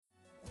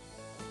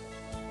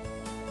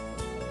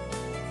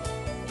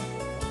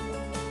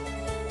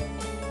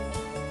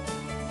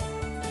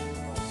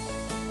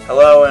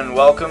Hello and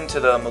welcome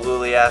to the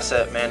Maluli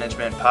Asset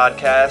Management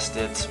Podcast.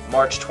 It's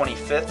March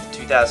 25th,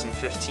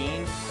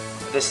 2015.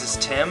 This is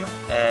Tim,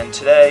 and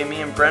today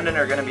me and Brendan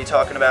are going to be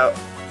talking about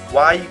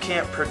why you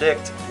can't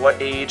predict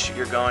what age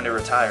you're going to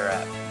retire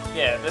at.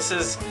 Yeah, this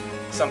is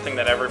something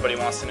that everybody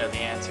wants to know the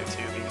answer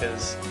to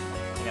because,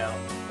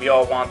 we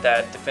all want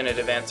that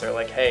definitive answer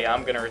like, hey,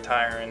 I'm going to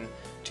retire in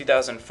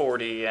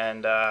 2040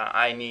 and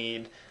I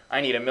need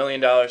 $1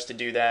 million to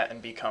do that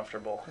and be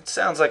comfortable. It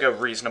sounds like a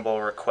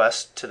reasonable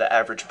request to the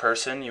average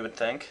person, you would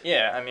think.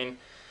 Yeah, I mean,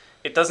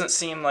 it doesn't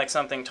seem like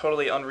something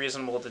totally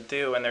unreasonable to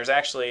do, and there's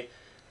actually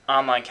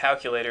online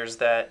calculators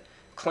that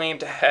claim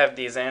to have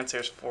these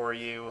answers for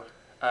you.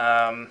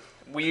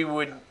 We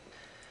would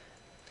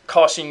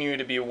caution you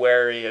to be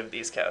wary of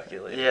these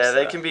calculators. Yeah,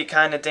 they can be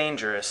kind of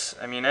dangerous.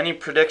 I mean, any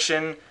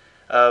prediction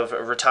of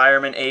a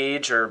retirement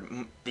age or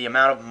the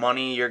amount of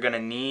money you're going to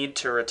need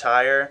to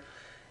retire,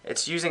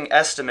 it's using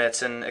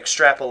estimates and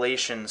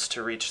extrapolations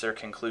to reach their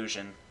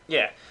conclusion.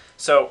 Yeah.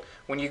 So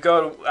when you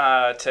go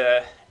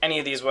to any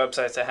of these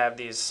websites that have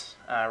these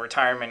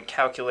retirement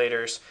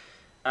calculators,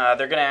 they're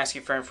going to ask you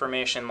for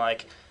information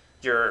like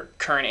your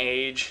current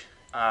age,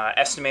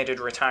 estimated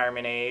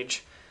retirement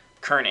age,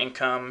 current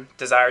income,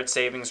 desired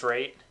savings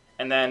rate,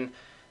 and then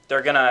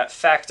they're going to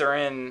factor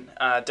in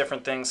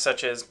different things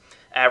such as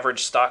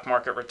average stock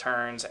market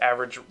returns,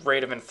 average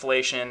rate of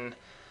inflation,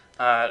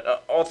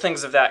 all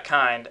things of that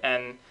kind.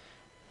 And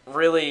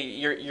really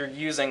you're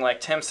using,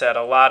 like Tim said,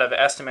 a lot of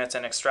estimates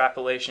and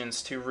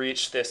extrapolations to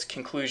reach this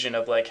conclusion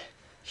of like,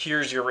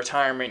 here's your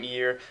retirement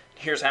year,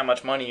 here's how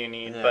much money you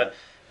need. Yeah. But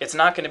it's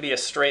not going to be a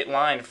straight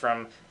line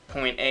from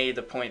point A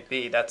to point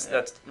B. That's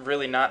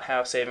really not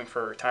how saving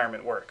for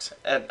retirement works.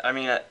 And I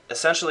mean,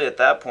 essentially at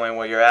that point,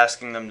 what you're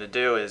asking them to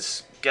do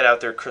is get out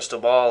their crystal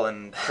ball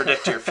and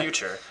predict your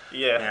future.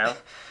 Yeah,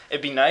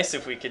 it'd be nice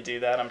if we could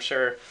do that. I'm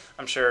sure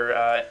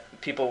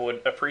people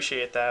would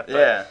appreciate that.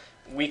 But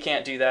we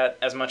can't do that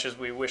as much as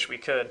we wish we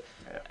could.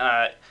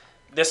 Yeah.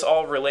 This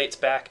all relates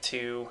back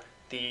to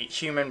the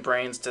human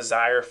brain's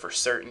desire for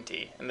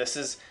certainty, and this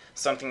is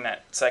something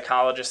that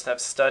psychologists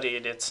have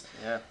studied. It's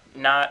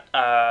not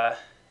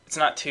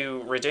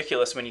too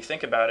ridiculous when you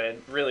think about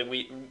it.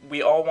 Really,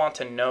 we all want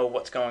to know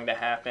what's going to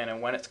happen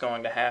and when it's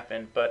going to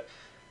happen, but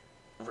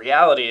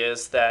reality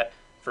is that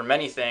for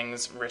many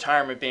things,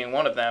 retirement being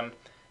one of them,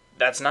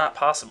 that's not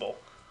possible.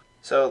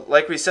 So,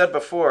 like we said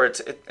before,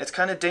 it's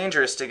kind of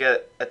dangerous to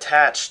get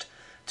attached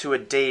to a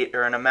date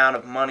or an amount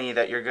of money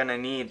that you're going to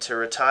need to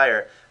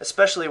retire,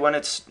 especially when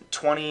it's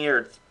 20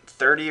 or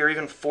 30 or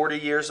even 40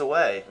 years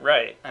away.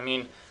 Right. I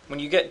mean, when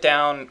you get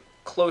down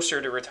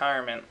closer to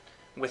retirement,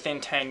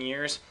 within 10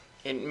 years,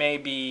 it may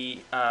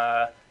be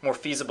more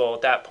feasible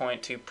at that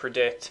point to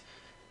predict,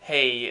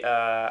 hey,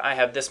 I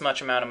have this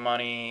much amount of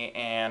money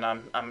and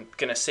I'm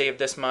going to save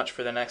this much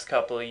for the next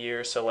couple of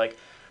years. So, like,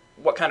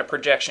 what kind of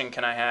projection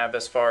can I have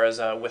as far as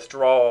a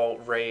withdrawal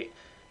rate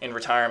in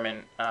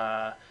retirement?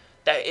 That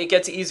it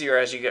gets easier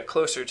as you get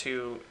closer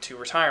to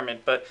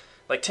retirement. But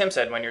like Tim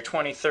said, when you're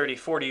 20, 30,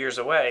 40 years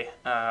away,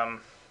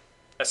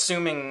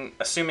 assuming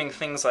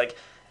things like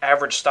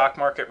average stock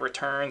market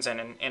returns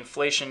and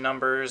inflation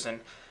numbers and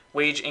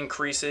wage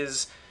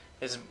increases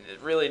is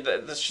really,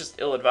 that's just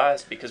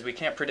ill-advised because we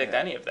can't predict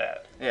any of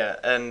that. Yeah,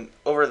 and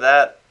over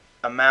that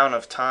amount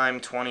of time,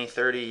 20,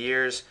 30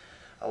 years,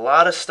 a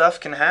lot of stuff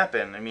can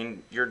happen. I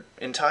mean, your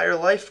entire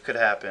life could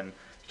happen.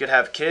 You could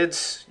have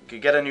kids, you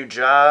could get a new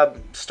job,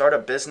 start a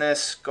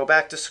business, go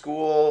back to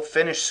school,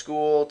 finish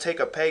school, take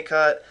a pay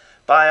cut,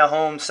 buy a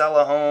home, sell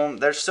a home.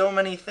 There's so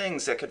many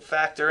things that could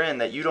factor in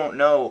that you don't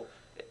know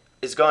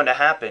is going to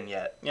happen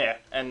yet. Yeah,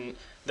 and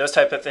those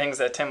type of things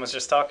that Tim was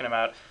just talking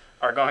about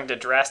are going to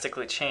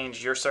drastically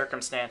change your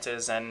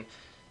circumstances and,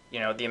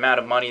 the amount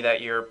of money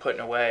that you're putting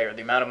away or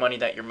the amount of money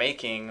that you're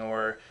making,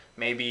 or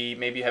maybe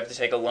you have to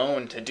take a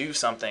loan to do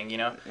something,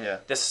 Yeah.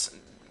 This,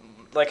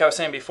 like I was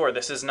saying before,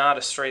 this is not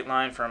a straight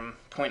line from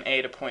point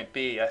A to point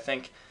B. I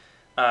think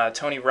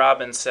Tony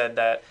Robbins said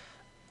that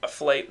a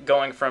flight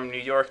going from New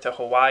York to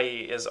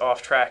Hawaii is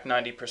off track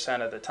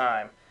 90% of the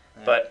time.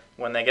 Yeah. But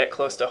when they get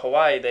close to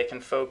Hawaii, they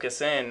can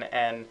focus in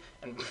and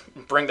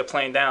bring the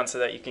plane down so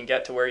that you can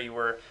get to where you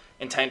were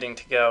intending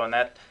to go. And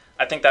that,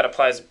 I think that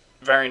applies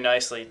very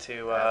nicely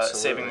to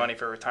saving money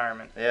for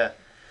retirement. Yeah.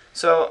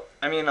 So,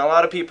 I mean, a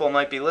lot of people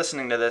might be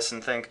listening to this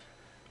and think,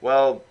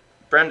 well,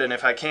 Brendan,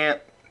 if I can't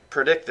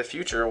predict the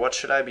future, what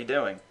should I be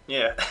doing?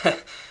 Yeah.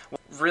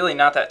 Really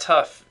not that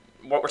tough.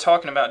 What we're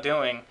talking about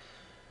doing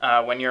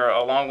when you're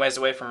a long ways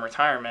away from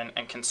retirement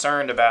and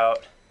concerned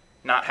about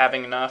not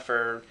having enough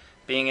or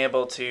being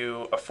able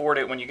to afford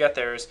it when you get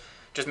there is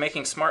just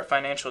making smart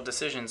financial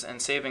decisions and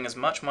saving as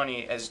much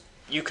money as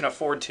you can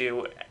afford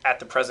to at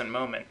the present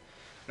moment.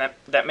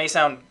 That may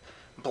sound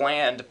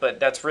bland, but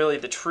that's really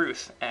the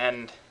truth.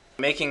 And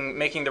making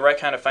the right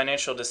kind of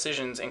financial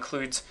decisions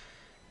includes,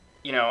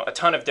 a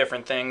ton of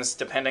different things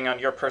depending on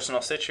your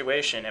personal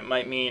situation. It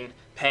might mean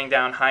paying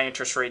down high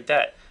interest rate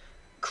debt,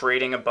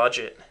 creating a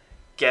budget,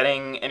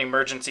 getting an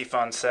emergency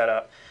fund set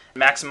up,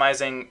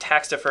 maximizing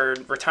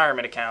tax-deferred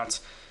retirement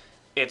accounts,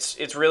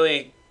 it's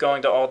really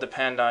going to all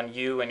depend on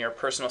you and your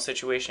personal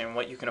situation and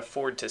what you can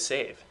afford to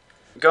save.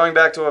 Going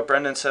back to what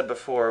Brendan said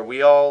before,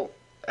 we all,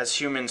 as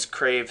humans,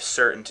 crave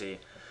certainty.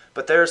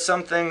 But there are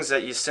some things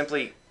that you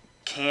simply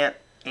can't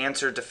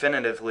answer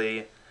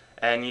definitively,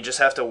 and you just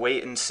have to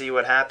wait and see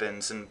what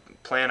happens and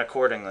plan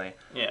accordingly.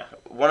 Yeah.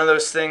 One of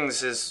those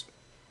things is,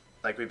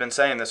 like we've been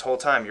saying this whole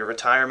time, your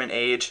retirement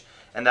age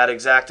and that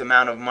exact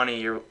amount of money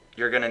you're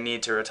going to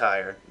need to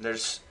retire.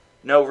 There's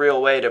no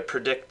real way to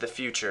predict the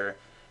future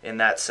in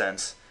that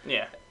sense.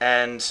 Yeah.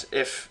 And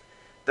if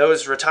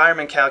those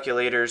retirement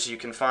calculators you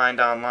can find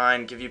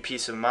online give you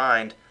peace of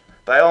mind,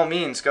 by all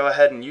means go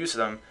ahead and use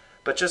them,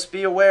 but just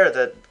be aware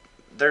that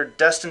they're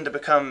destined to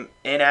become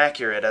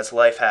inaccurate as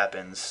life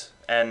happens.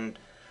 And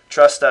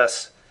trust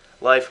us,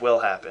 life will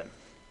happen.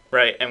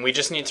 Right, and we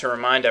just need to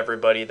remind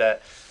everybody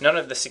that none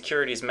of the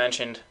securities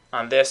mentioned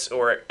on this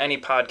or any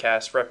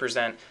podcast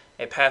represent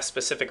a past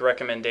specific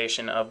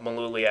recommendation of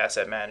Malooly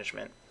Asset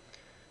Management.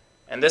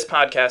 And this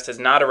podcast is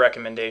not a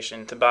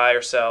recommendation to buy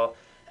or sell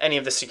any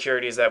of the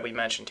securities that we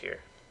mentioned here.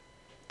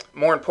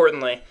 More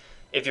importantly,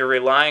 if you're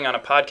relying on a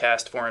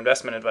podcast for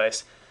investment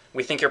advice,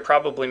 we think you're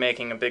probably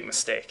making a big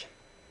mistake.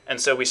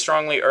 And so we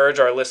strongly urge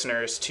our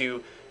listeners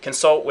to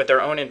consult with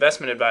their own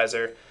investment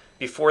advisor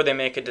before they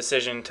make a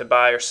decision to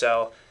buy or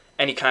sell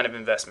any kind of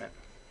investment.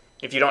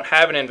 If you don't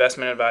have an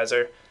investment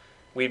advisor,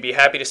 we'd be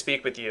happy to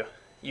speak with you.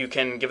 You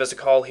can give us a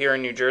call here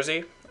in New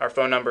Jersey. Our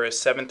phone number is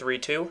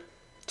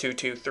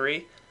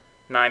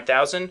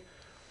 732-223-9000,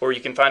 or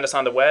you can find us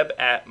on the web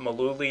at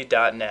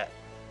malooly.net.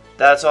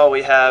 That's all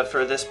we have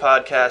for this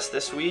podcast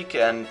this week,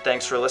 and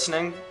thanks for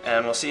listening,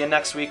 and we'll see you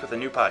next week with a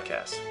new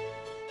podcast.